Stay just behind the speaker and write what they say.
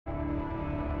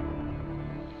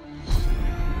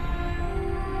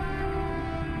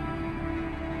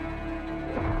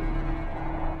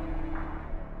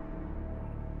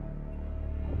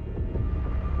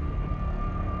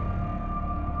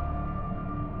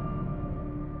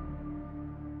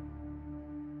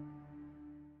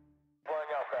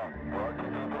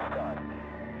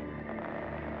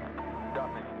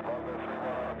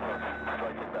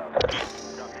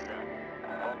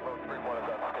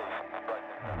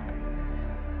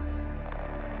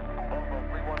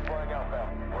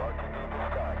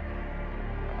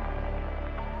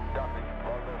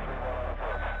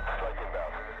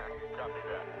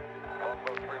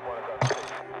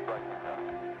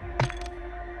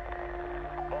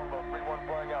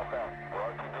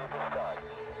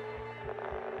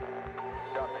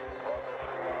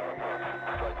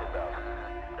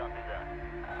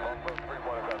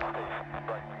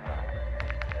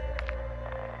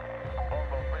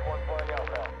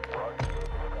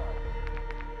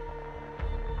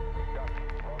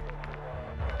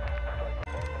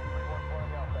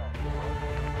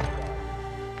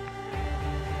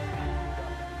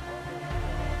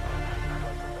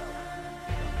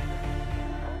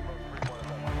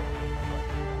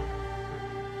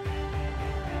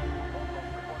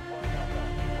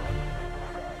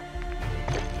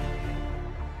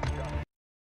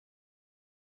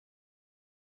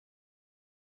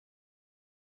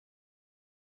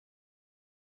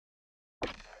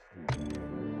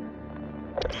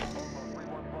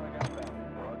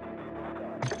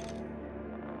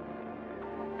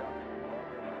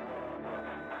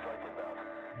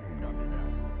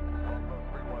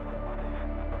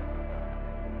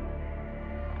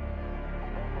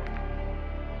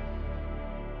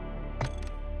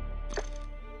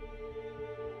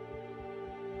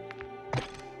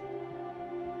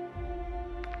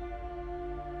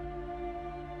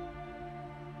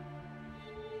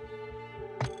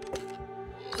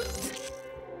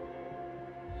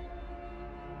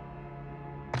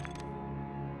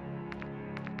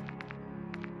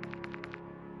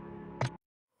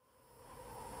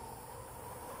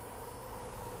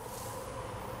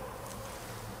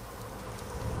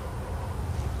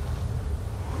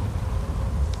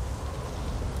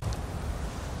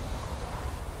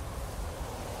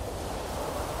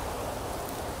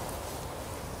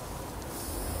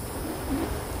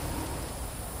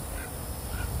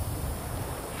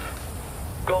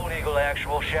Gold Eagle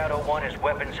actual, Shadow 1 is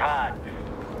weapons hot.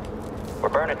 We're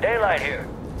burning daylight here.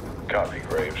 Copy,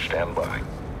 Graves. Stand by.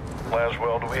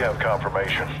 Laswell, do we have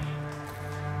confirmation?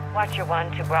 Watcher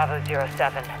 1 to Bravo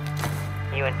 07.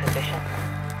 You in position?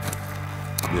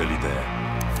 Nearly there.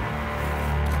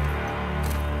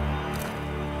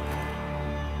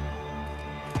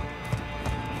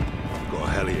 Got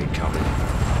a heli incoming.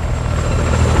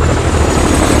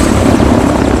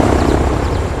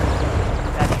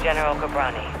 That's General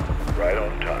Ghorbrani. Right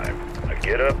on time. Now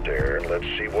get up there and let's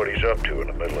see what he's up to in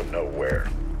the middle of nowhere.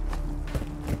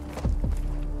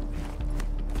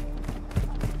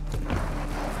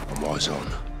 I'm eyes on.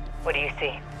 What do you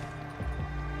see?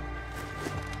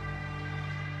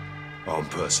 Armed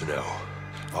personnel,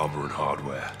 armor and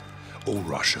hardware. All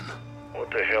Russian. What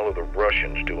the hell are the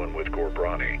Russians doing with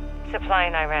Ghorbrani?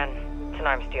 Supplying Iran. It's an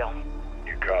arms deal.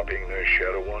 You copying this,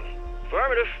 Shadow 1?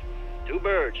 Affirmative. 2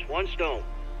 birds, 1 stone.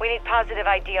 We need positive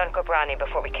ID on Ghorbrani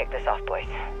before we kick this off, boys.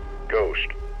 Ghost,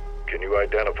 can you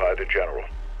identify the general?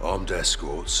 Armed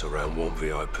escorts around one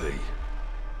VIP.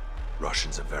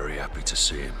 Russians are very happy to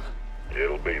see him.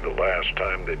 It'll be the last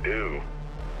time they do.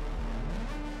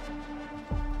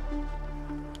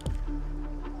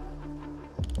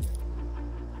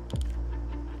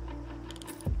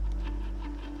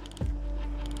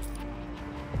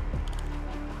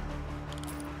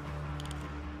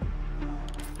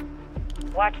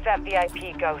 Watch that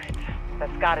VIP, Ghost.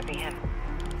 That's gotta be him.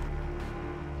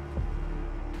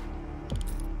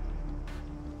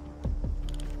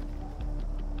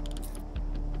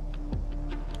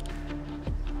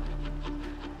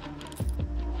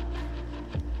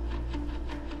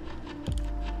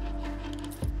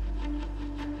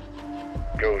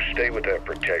 Go stay with that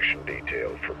protection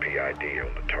detail for PID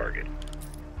on the target.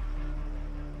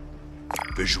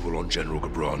 Visual on General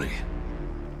Ghorbrani.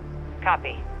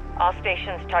 Copy. All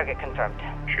stations, target confirmed.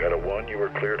 Shadow 1, you are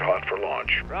cleared hot for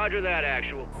launch. Roger that,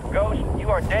 actual. Ghost, you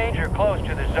are danger close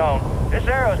to the zone. This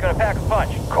arrow is gonna pack a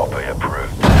punch. Copy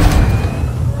approved.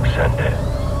 Send it.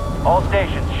 All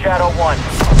stations, Shadow 1.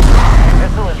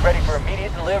 Missile is ready for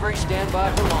immediate delivery. Stand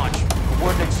by for launch.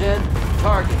 Coordinates in.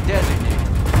 Target designated.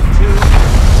 2,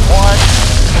 1.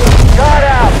 Shot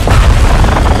out!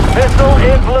 Missile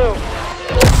in blue.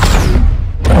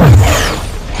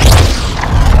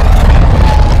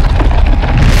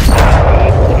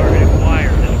 Target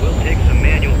acquired. This will take some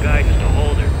manual guidance to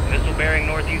hold her. Missile bearing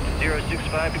northeast of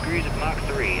 065 degrees at Mach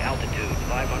 3. Altitude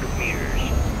 500 meters.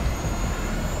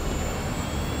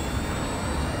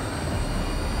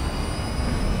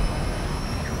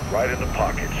 Right in the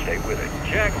pocket. Stay with it.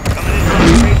 Check. Coming in on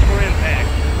race for impact.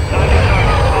 Time to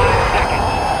target 5 seconds.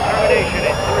 Termination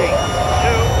in 3,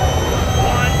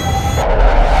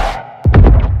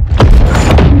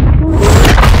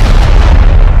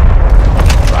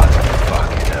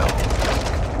 Fucking hell.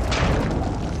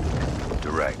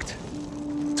 Direct.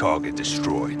 Target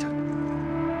destroyed.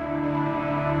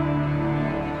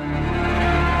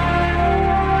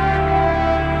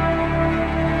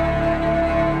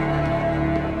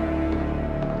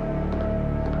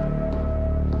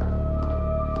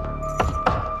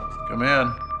 Come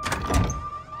in.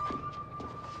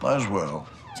 Laswell.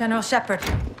 General Shepard.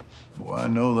 Oh, I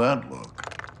know that look.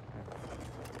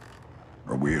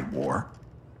 Are we at war?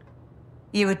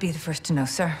 You would be the first to know,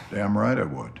 sir. Damn right I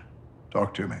would.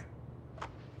 Talk to me.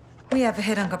 We have a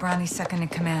hit on Ghorbrani's second in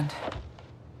command.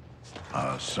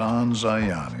 Hassan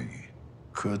Zyani,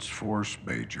 Quds Force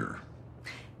Major.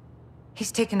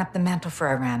 He's taken up the mantle for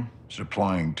Iran.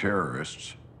 Supplying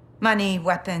terrorists. Money,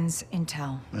 weapons,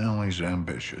 intel. Well, he's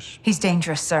ambitious. He's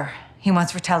dangerous, sir. He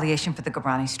wants retaliation for the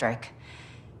Ghorbrani strike.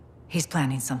 He's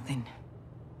planning something.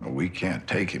 Well, we can't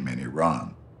take him in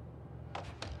Iran.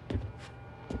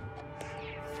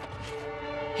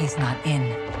 He's not in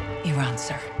Iran,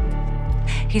 sir.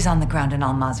 He's on the ground in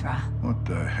Al-Mazrah. What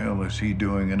the hell is he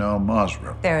doing in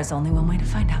Al-Mazrah? There is only one way to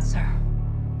find out, sir.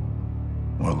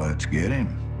 Well, let's get him.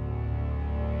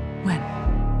 When?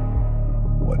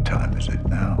 What time is it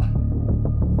now?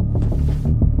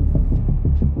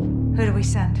 Who do we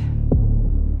send?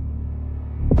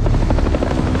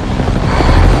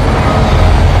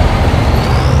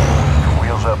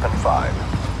 Wheels up in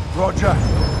 5. Roger.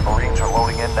 Marines are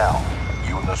loading in now.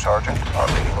 You and the sergeant are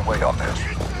leading the way on this.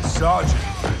 Sergeant.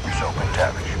 So,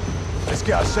 McTavish. Let's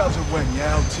get ourselves a win,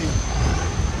 yeah, old team?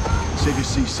 Save your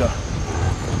seat, sir.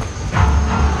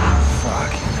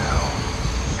 Fucking hell.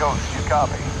 Ghost, you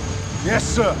copy? Yes,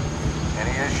 sir.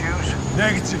 Any issues?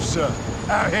 Negative, sir.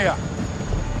 Out here.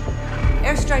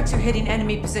 Airstrikes are hitting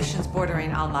enemy positions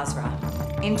bordering Al-Mazrah.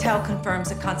 Intel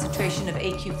confirms a concentration of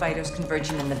AQ fighters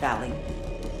converging in the valley.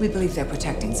 We believe they're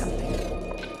protecting something.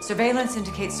 Surveillance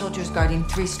indicates soldiers guarding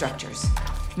 3 structures.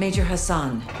 Major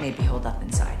Hassan may be holed up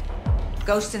inside.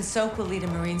 Ghost and Soap will lead a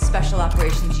Marine Special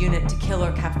Operations unit to kill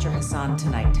or capture Hassan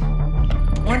tonight.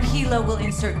 1 Helo will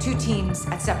insert 2 teams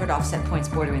at separate offset points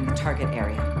bordering the target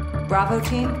area. Bravo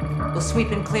team will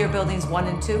sweep and clear buildings 1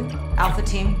 and 2. Alpha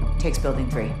team takes building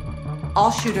 3.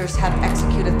 All shooters have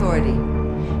execute authority,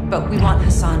 but we want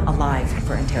Hassan alive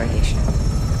for interrogation.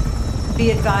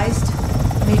 Be advised,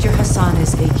 Major Hassan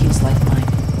is AQ's lifeline.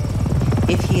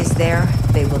 If he is there,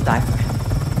 they will die for him.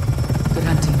 Good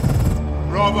hunting.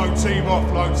 Bravo team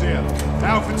offloads here.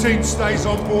 Alpha team stays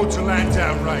on board to land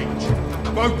down range.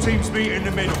 Both teams meet in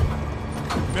the middle.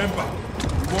 Remember,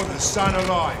 we want Hassan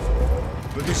alive,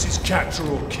 but this is capture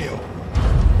or kill.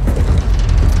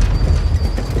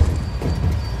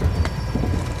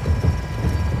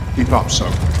 Keep up,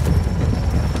 Soap.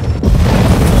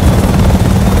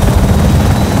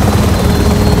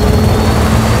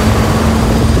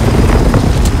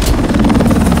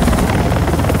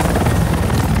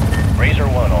 Razor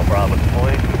 1, all Bravo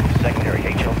deployed. Secondary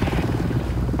HO.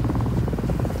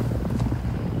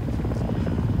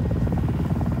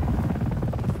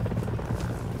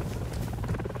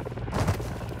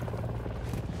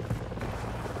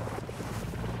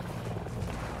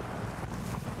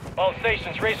 All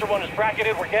stations, Racer 1 is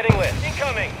bracketed, we're getting lit.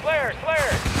 Incoming! Flares!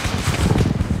 Flares!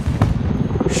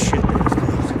 Shit, that was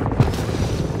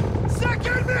close.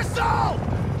 Second missile!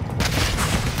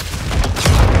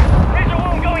 Racer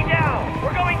 1 going down!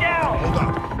 We're going down! Hold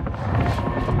up.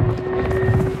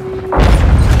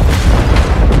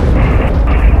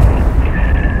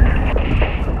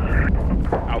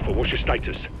 Alpha, what's your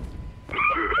status?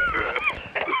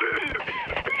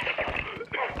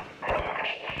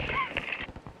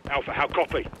 Alpha, how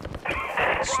copy?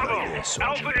 Stay there,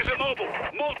 Sergeant. Alpha is immobile.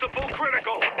 Multiple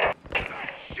critical.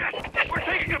 Shit! We're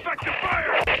taking effective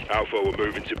fire! Alpha, we're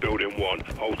moving to building 1.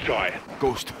 Hold tight.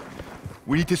 Ghost,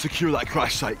 we need to secure that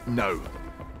crash site now.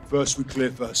 First we clear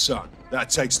for Hassan. That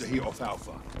takes the heat off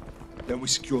Alpha. Then we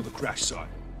secure the crash site.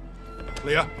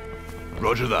 Clear?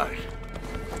 Roger that.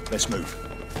 Let's move.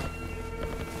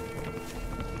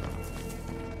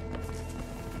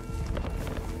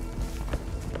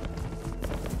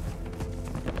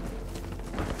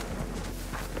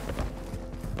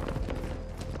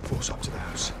 Force up to the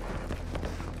house.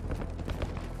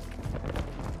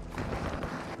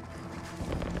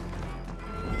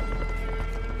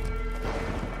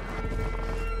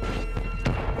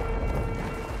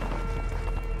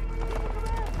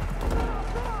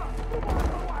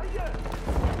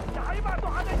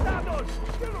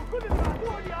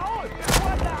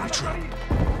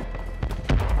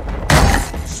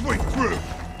 Swing through!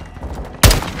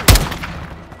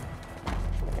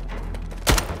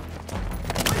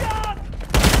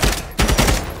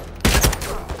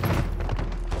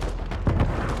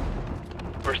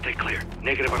 First day clear.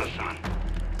 Negative on Hassan.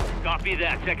 Copy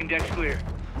that, second deck's clear.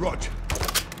 Roger.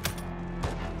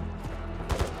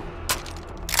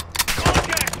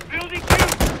 Contact! Building 2!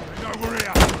 They know we're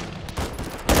here.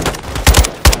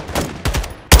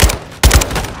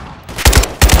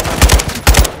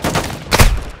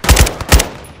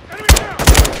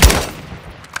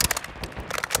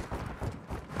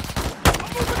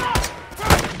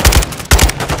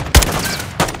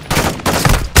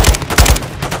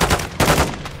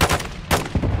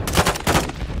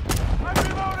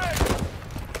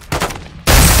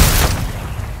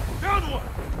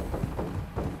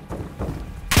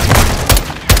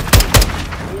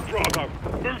 Bravo,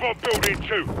 move on building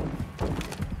 2.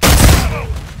 Bravo,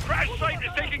 crash site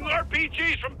is taking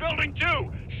RPGs from building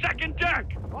 2. Second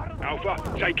deck. Alpha,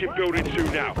 taking building 2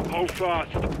 now. Hold fast.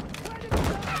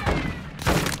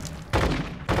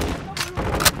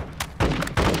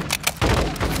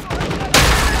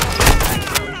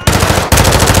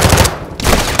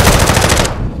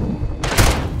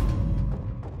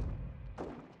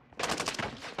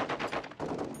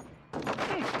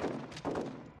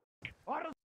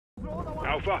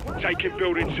 Alpha, taking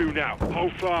building 2 now.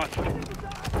 Hold fast.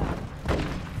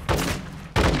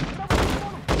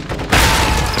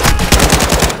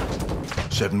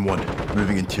 Seven one,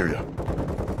 moving interior.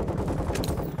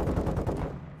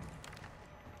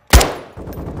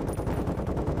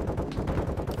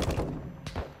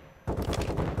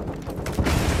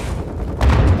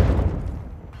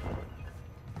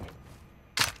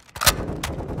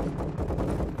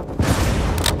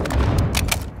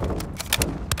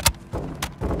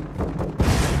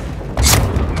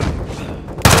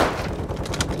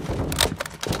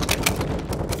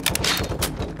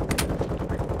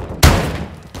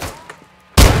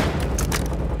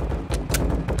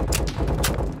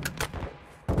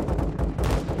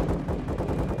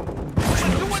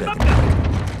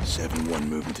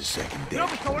 Moving to second deck.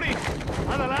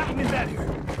 أنا رايح من ذلك.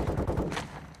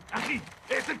 أخي،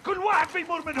 اقتل كل واحد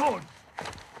بيمر من هون.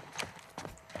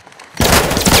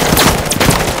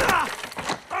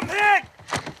 I'm hit!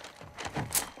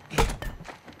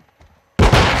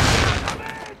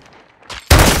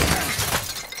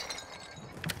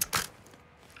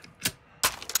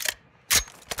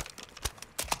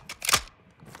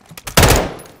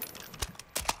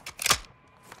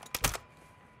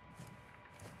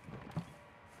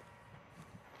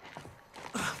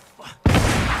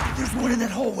 There's one in that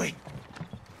hallway.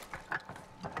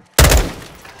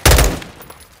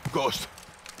 Ghost,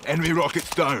 enemy rockets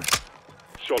down.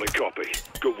 Solid copy.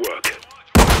 Good work.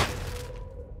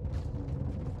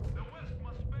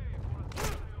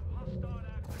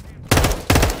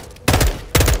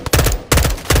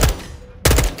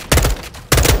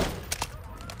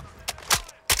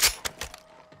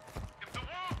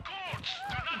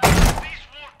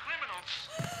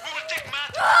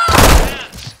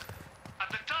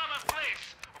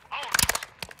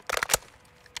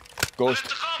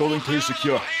 Ghost, building 2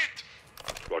 secure.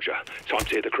 Roger. Time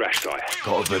to hit the crash site.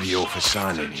 Got a video for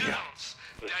San in here.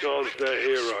 Hassan's their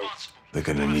hero. They're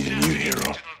gonna need a new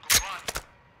hero.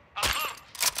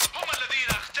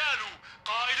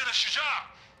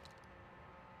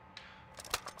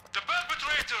 The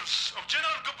perpetrators of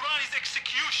General Ghobrani's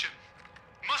execution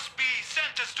must be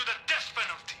sentenced to the death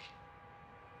penalty.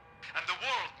 And the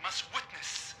world must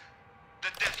witness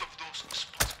the death of those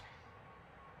responsible.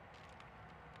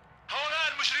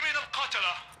 هؤلاء المجرمين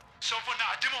القاتلة سوف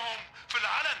نعدمهم في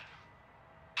العلن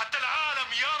حتى العالم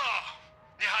يرى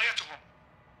نهايتهم.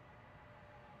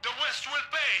 The West will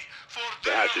pay for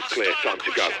their hostile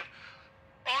aggression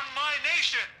on my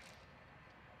nation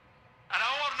and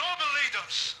our noble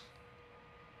leaders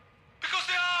because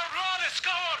they are lawless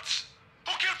cowards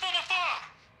who kill from afar.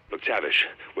 McTavish,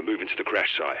 we're moving to the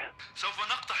crash site. سوف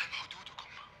نقتحم حدودكم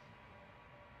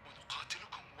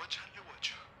ونقاتلكم وجها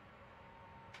لوجه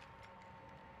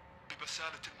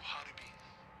ببسالة المحاربين.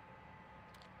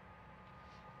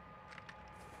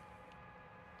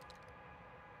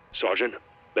 Sergeant,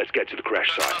 let's get to the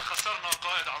crash site. خسرنا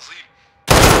قائد عظيم.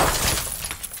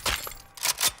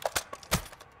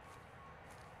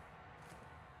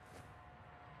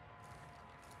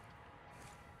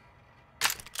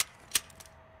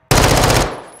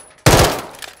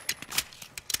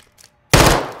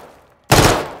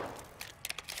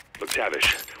 McTavish,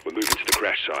 we're moving to the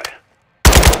crash site.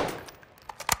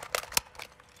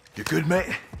 You good,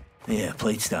 mate? Yeah,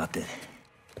 plate stopped it.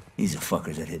 These are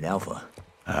fuckers that hit Alpha.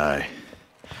 Aye.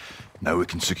 Now we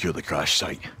can secure the crash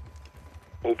site.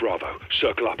 All Bravo,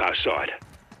 circle up outside.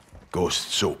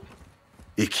 Ghost, Soap.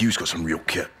 AQ's got some real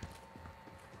kit.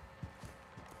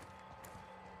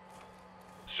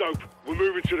 Soap, we're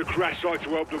moving to the crash site to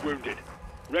help the wounded.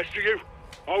 Rest of you,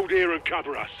 hold here and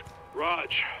cover us.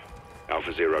 Raj.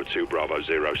 Alpha 02, Bravo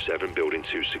 07, building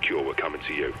 2 secure, we're coming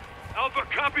to you. Alpha,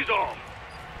 copies off.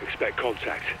 Expect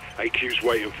contact. AQ's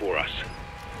waiting for us.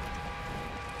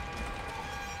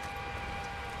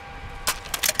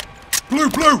 Blue,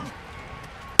 blue!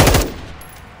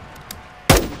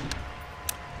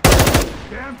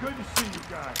 Damn good to see you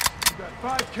guys. We got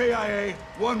 5 KIA,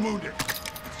 1 wounded.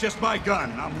 It's just my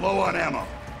gun, and I'm low on ammo.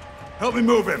 Help me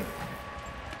move him.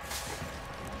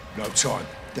 No time.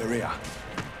 They're here.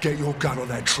 Get your gun on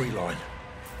that tree line.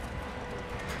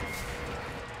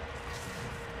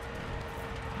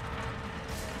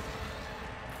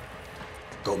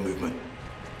 Got movement.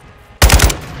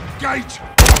 Gate!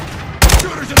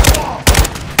 Shooters at the wall!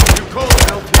 You call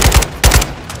it, LP.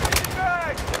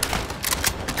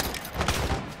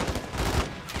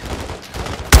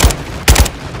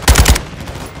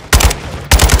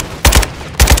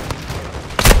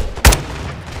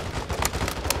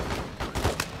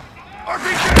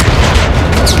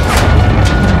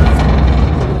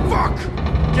 Fuck!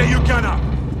 Get your gun up!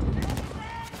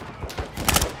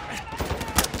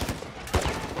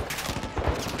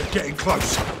 getting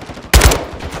close. Watch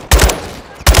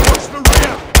the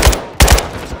rear!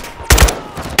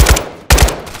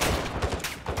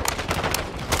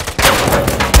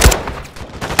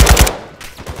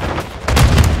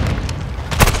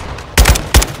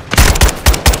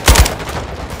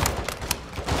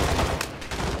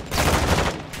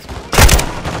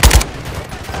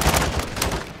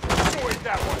 Sorted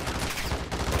that one.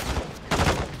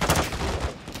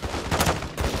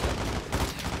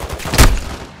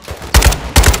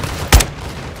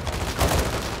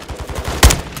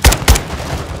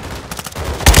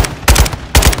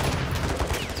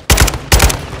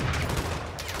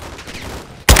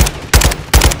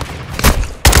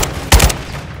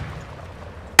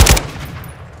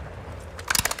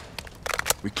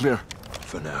 We clear?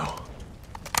 For now.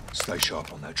 Stay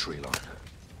sharp on that tree line.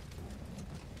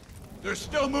 They're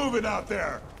still moving out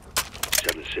there.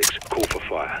 7-6, call for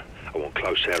fire. I want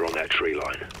close air on that tree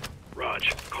line.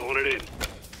 Raj, calling it in.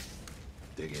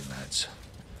 Dig in, lads.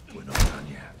 We're not done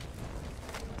yet.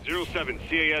 07,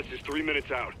 CAS is 3 minutes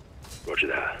out. Roger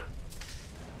that.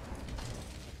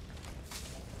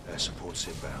 Air support's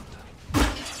inbound. Hey,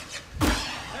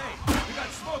 we got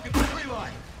smoke at the tree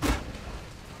line.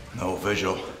 No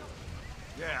visual.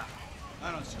 Yeah,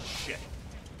 I don't see shit.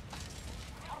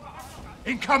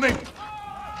 Incoming!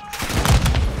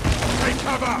 Take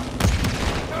cover!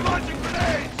 They're launching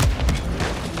grenades!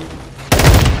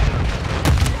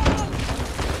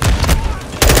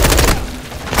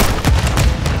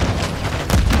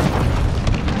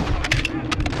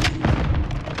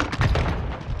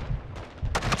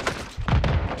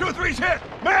 Two, three's hit!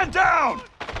 Man down!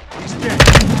 He's dead.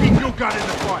 Keep your gun in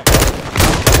the fire.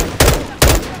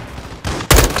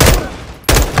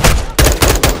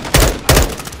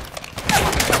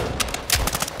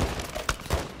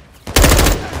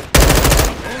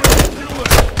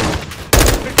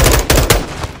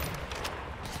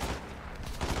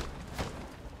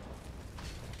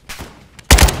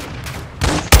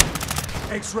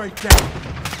 'X-ray down.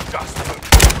 Dust.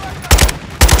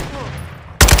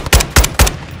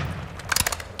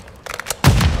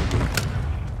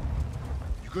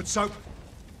 You good, Soap?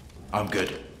 I'm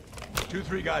good.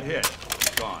 2-3 got hit.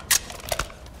 He's gone.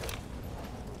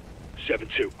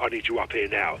 7-2, I need you up here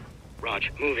now.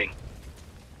 Raj, moving.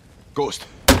 Ghost.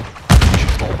 We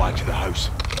should fall back to the house.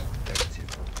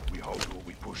 Negative. We hold or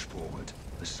we push forward.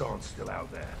 The Hassan's still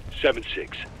out there.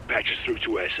 7-6, patch us through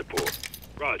to air support.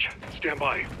 Raj, stand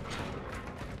by.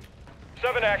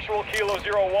 7 actual, Kilo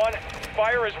 01.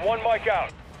 Fire is 1 mic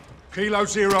out. Kilo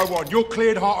 01, you're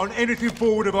cleared hot on anything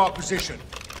forward of our position.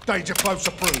 Danger close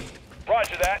approved.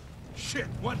 Roger that. Shit,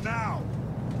 what now?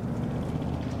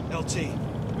 LT,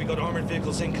 we got armored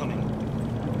vehicles incoming.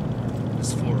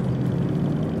 There's 4 of them.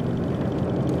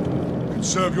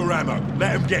 Conserve your ammo.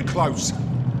 Let them get close.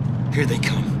 Here they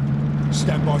come.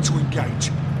 Stand by to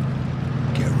engage.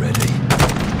 Get ready.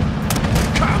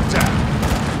 Calm down.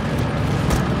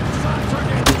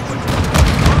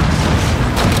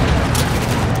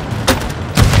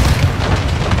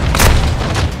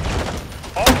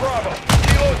 All Bravo.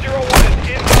 Kilo 01 is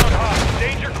inbound hot.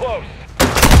 Danger close.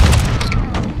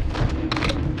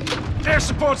 Air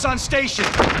support's on station.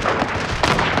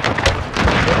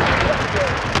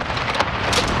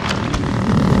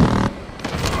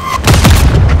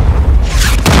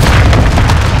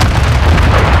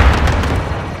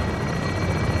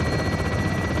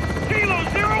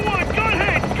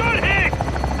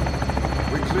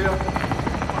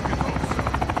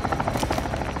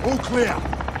 All clear.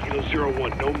 Kilo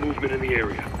 01, no movement in the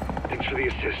area. Thanks for the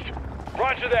assist.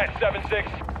 Roger that,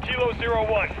 7-6. Kilo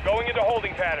 01, going into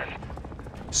holding pattern.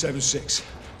 7-6.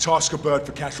 Task a bird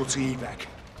for casualty evac.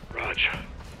 Raj.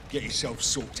 Get yourself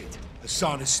sorted.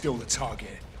 Hassan is still the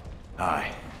target.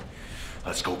 Aye.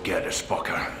 Let's go get this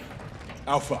fucker.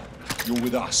 Alpha, you're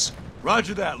with us.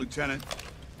 Roger that, Lieutenant.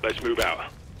 Let's move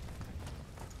out.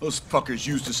 Those fuckers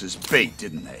used us as bait,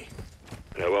 didn't they?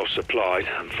 They're well supplied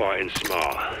and fighting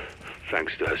smart.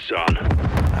 Thanks to Hassan.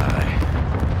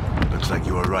 Aye. Looks like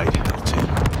you were right, LT.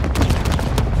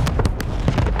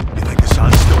 You think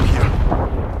Hassan's still here?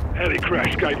 Heli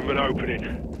crash gave them an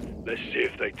opening. Let's see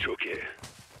if they took it.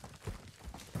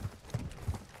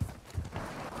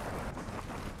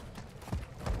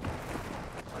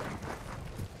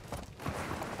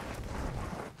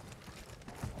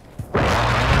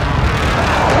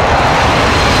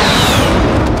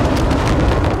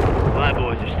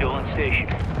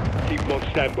 Keep them on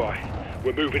standby.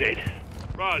 We're moving in.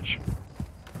 Raj.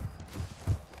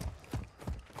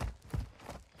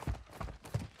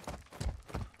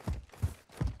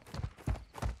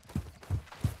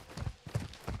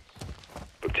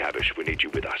 McTavish, we need you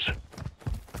with us.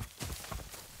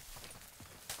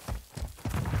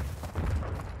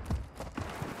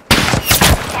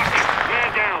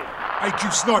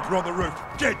 AQ sniper on the roof.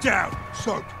 Get down!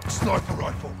 Soap, sniper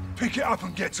rifle. Pick it up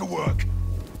and get to work.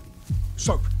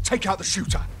 Soap, take out the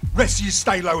shooter. Rest of you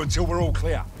stay low until we're all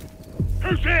clear.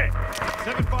 Who's it?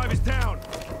 7-5 is down.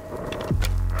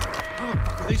 How the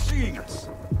fuck are they seeing us?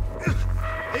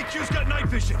 AQ's got night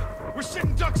vision. We're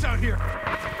sitting ducks out here.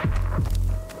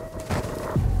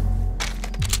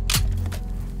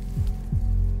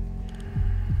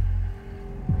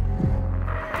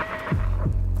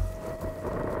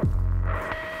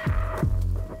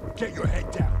 Get your head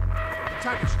down.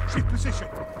 Attackers, shift position.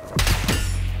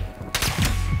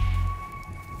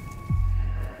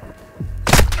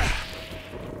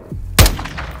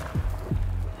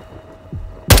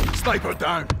 Sniper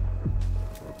down.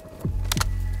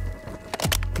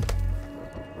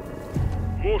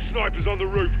 More snipers on the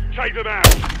roof. Take them out.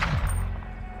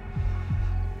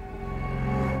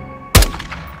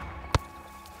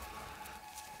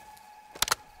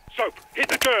 Soap, hit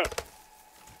the dirt.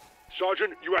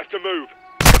 Sergeant, you have to move.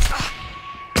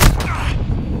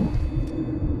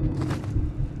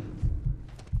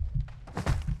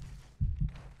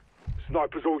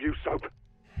 Snipers all you, Soap.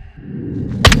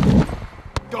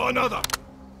 Got another.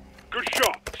 Good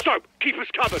shot. Soap, keep us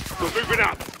covered. We're moving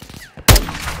up.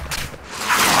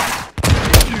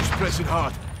 Q's pressing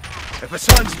hard. If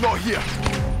Hassan's not here,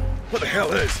 what the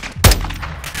hell is?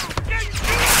 Get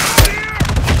here!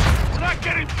 We're not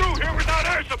getting through here without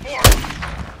air support.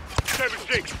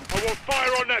 7-6, I want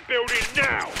fire on that building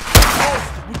now. Boss,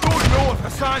 we don't know if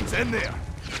Hassan's in there.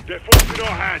 They're forcing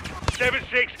our hand.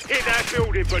 7-6, hit that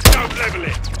building, but don't level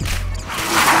it.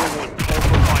 4-1, call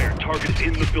for fire. Target is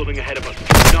in the building ahead of us.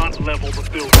 Do not level the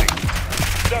building.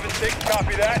 7-6,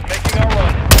 copy that. Making our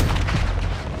run.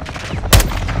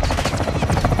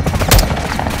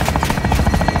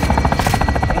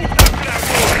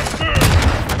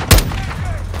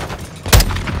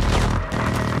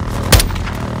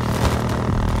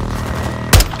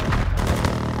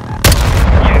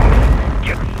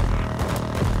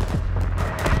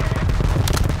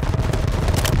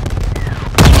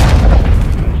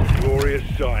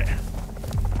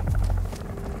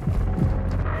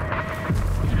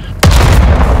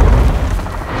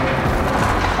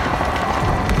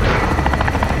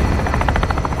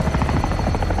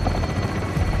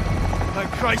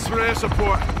 Christ for air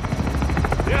support.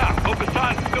 Yeah, hope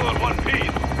Hassan's still in one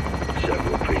piece.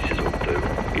 Several pieces will do.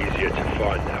 Easier to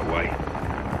find that way.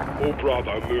 All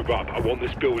Bravo, move up. I want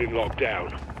this building locked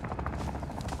down.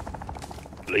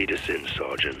 Lead us in,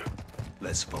 Sergeant.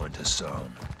 Let's find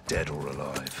Hassan, dead or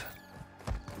alive.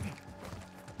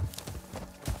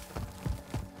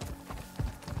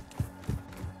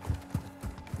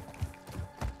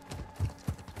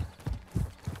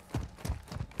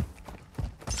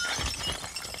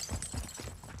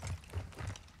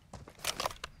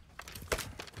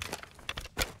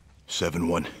 Seven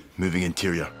 1, moving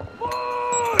interior. Fucking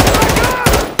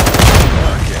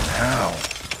hell.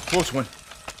 Close one.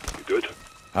 You good?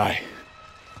 Aye.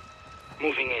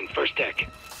 Moving in, first deck.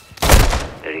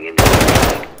 Heading into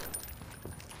the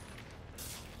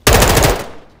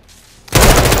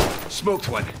Smoked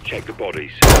one. Check the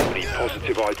bodies. We need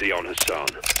positive ID on Hassan.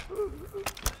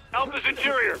 Alpha's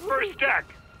interior, first deck.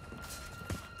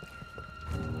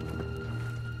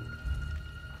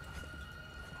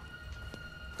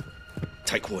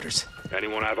 Tight quarters.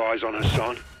 Anyone have eyes on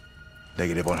Hassan?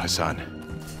 Negative on Hassan.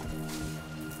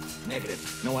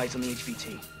 Negative. No eyes on the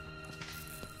HVT.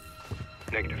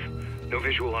 Negative. No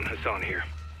visual on Hassan here.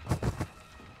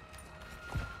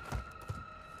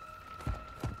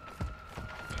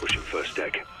 Pushing first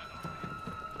deck.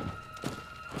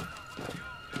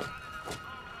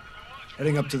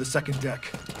 Heading up to the second deck.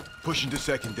 Pushing to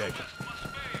second deck.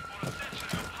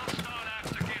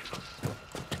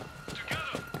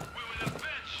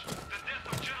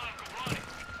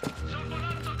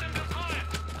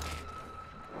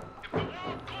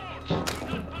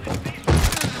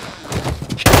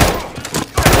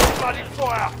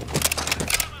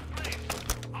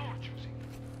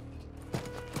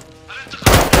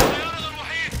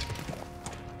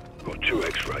 Got 2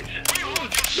 X-rays.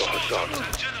 Not Hassan.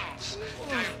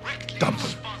 Dump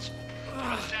him.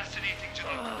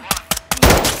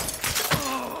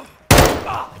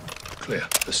 Clear.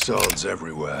 Hassan's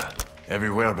everywhere.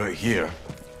 Everywhere but here.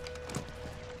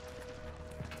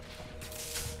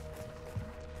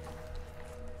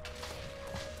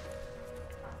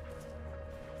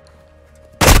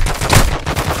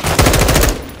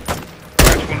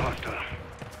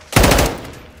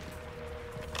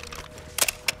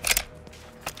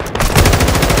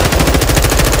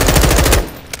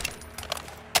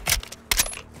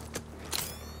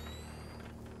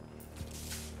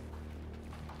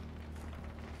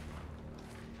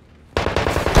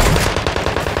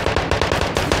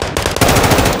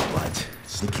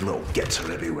 fucking little gets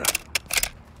are everywhere.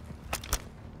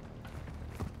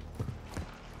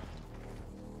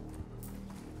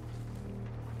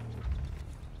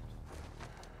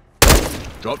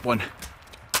 Dropped one.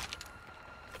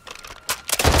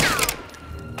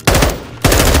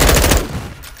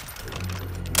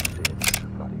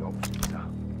 Bloody operator.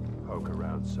 Poke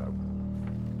around, so.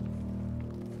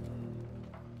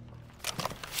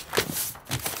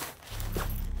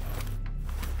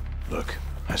 Look,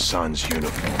 Hassan's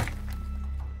uniform.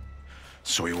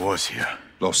 So he was here.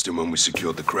 Lost him when we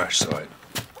secured the crash site.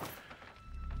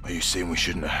 Are you saying we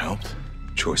shouldn't have helped?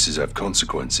 Choices have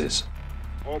consequences.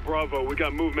 All Bravo, we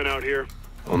got movement out here.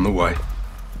 On the way.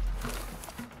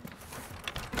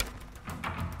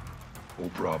 All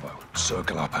Bravo,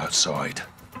 circle up outside.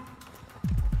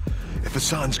 If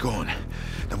Hassan's gone,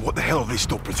 then what the hell have they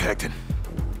still protecting?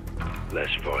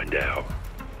 Let's find out.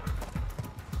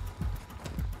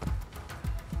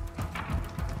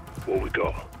 What we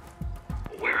got?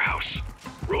 A warehouse.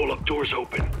 Roll-up doors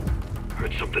open.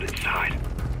 Heard something inside.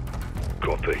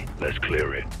 Copy. Let's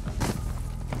clear it.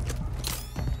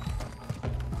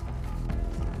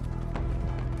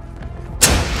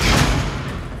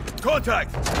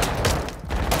 Contact!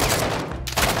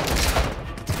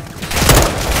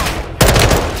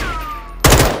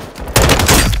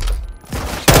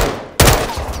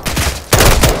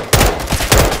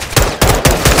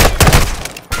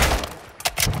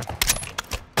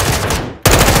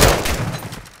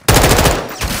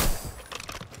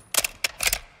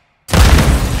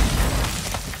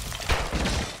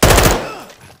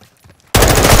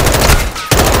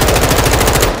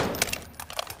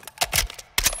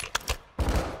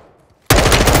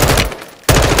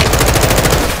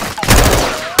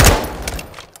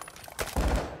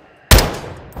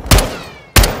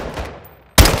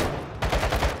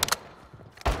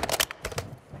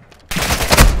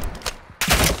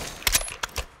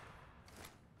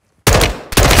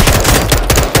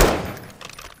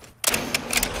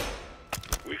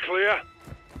 Clear?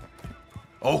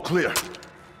 All clear.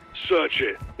 Search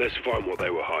it. Let's find what they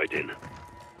were hiding.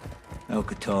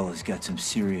 Al-Qatala's got some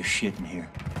serious shit in here.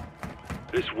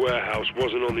 This warehouse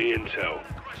wasn't on the intel.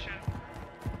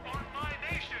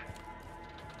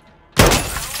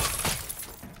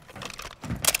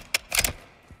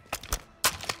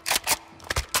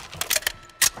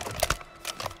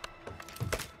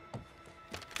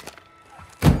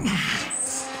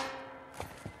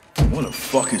 What the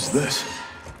fuck is this?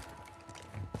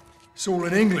 It's all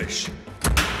in English.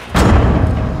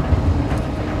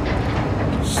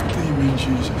 Steaming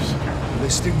Jesus.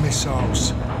 Ballistic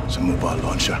missiles. It's a mobile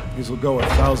launcher. These will go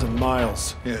 1,000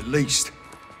 miles. Yeah, at least.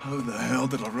 How the hell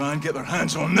did Iran get their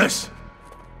hands on this?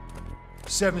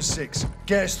 7-6.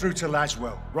 Get us through to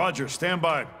Laswell. Roger, stand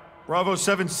by. Bravo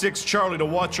 7-6 Charlie to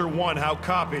Watcher 1. How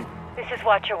copy? This is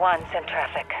Watcher 1, send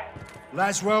traffic.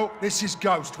 Laswell, this is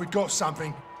Ghost. We got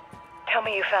something. Tell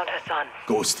me you found Hassan.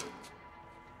 Ghost.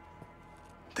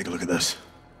 Take a look at this.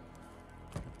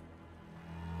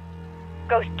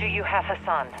 Ghost, do you have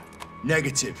Hassan?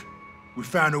 Negative. We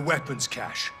found a weapons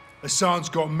cache. Hassan's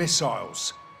got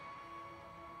missiles.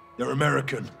 They're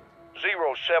American.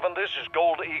 07, this is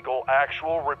Gold Eagle.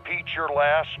 Actual, repeat your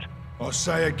last. I'll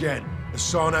say again.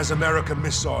 Hassan has American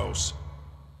missiles.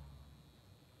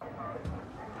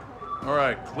 All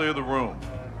right, clear the room.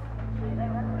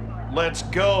 Let's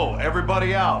go.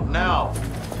 Everybody out, now.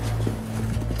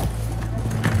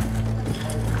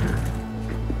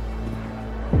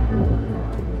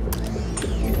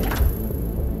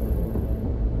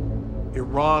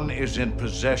 Iran is in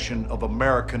possession of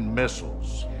American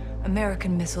missiles.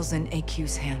 American missiles in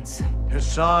AQ's hands.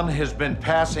 Hassan has been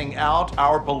passing out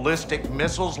our ballistic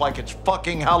missiles like it's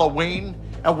fucking Halloween,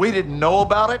 and we didn't know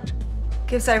about it?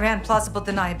 Gives Iran plausible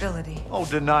deniability. Oh,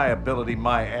 deniability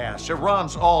my ass.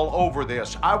 Iran's all over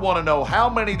this. I want to know how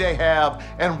many they have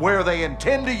and where they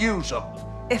intend to use them.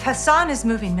 If Hassan is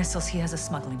moving missiles, he has a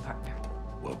smuggling partner.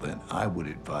 Well, then I would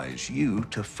advise you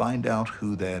to find out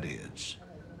who that is.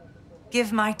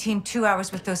 Give my team 2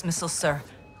 hours with those missiles, sir.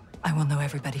 I will know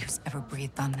everybody who's ever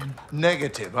breathed on them.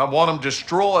 Negative. I want them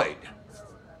destroyed.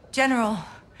 General,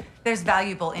 there's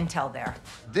valuable intel there.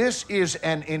 This is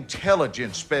an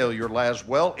intelligence failure,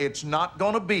 Laswell. It's not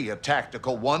going to be a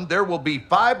tactical one. There will be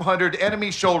 500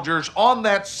 enemy soldiers on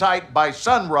that site by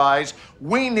sunrise.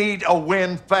 We need a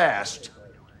win fast.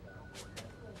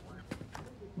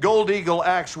 Gold Eagle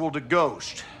actual to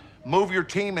Ghost. Move your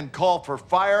team and call for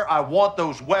fire. I want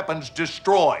those weapons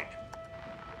destroyed.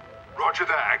 Roger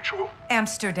that, actual.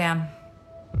 Amsterdam.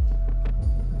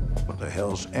 What the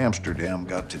hell's Amsterdam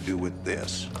got to do with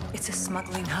this? It's a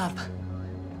smuggling hub.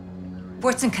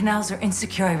 Ports and canals are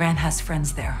insecure. Iran has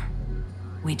friends there.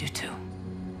 We do too.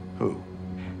 Who?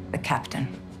 The captain.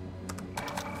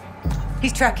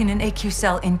 He's tracking an AQ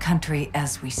cell in country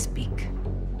as we speak.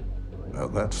 Well,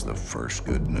 that's the first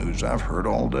good news I've heard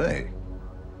all day.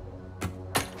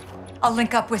 I'll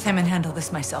link up with him and handle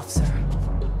this myself, sir.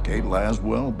 Kate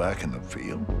Laswell back in the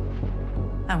field?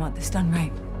 I want this done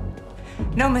right.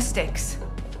 No mistakes.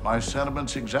 My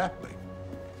sentiments exactly.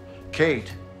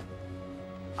 Kate,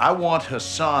 I want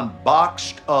Hassan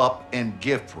boxed up and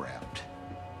gift wrapped.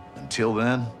 Until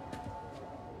then,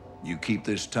 you keep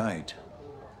this tight.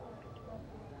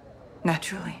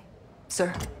 Naturally,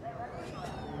 sir.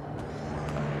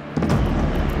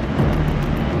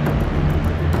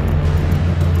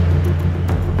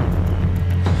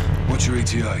 What's your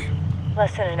ETA?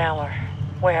 Less than an hour.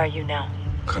 Where are you now?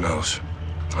 Canals.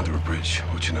 Under a bridge,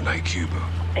 watching an AQ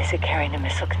boat. Is it carrying a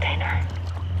missile container?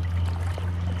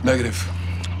 Negative.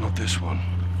 Not this one.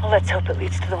 Well, let's hope it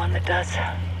leads to the one that does.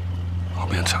 I'll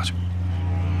be in touch.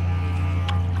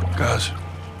 Guys.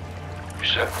 You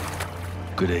set?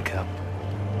 Good day, Cap.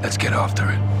 Let's get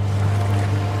after it.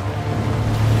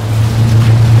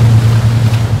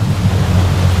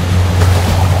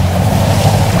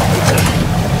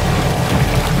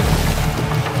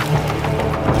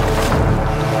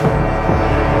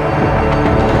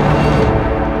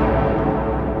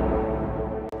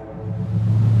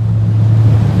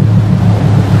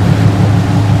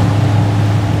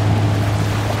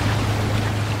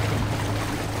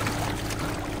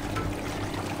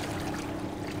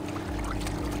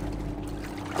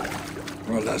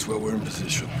 Right, that's where we're in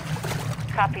position.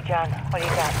 Copy, John. What do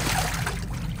you got?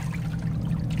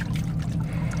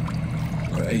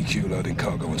 Got AQ loading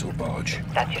cargo into a barge.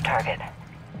 That's your target.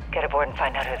 Get aboard and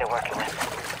find out who they're working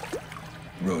with.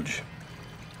 Rog.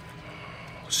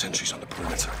 Sentries on the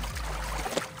perimeter.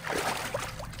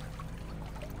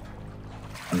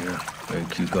 Yeah,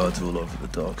 AQ guards all over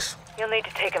the docks. You'll need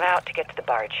to take them out to get to the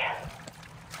barge.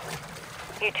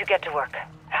 You two get to work.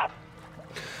 Out.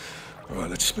 All right,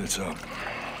 let's split up.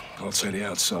 I'll say the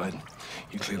outside.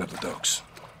 You clean up the docks.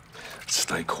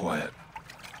 Stay quiet.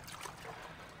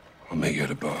 I'll meet you at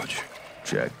the barge.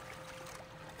 Check.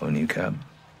 On you, Cap.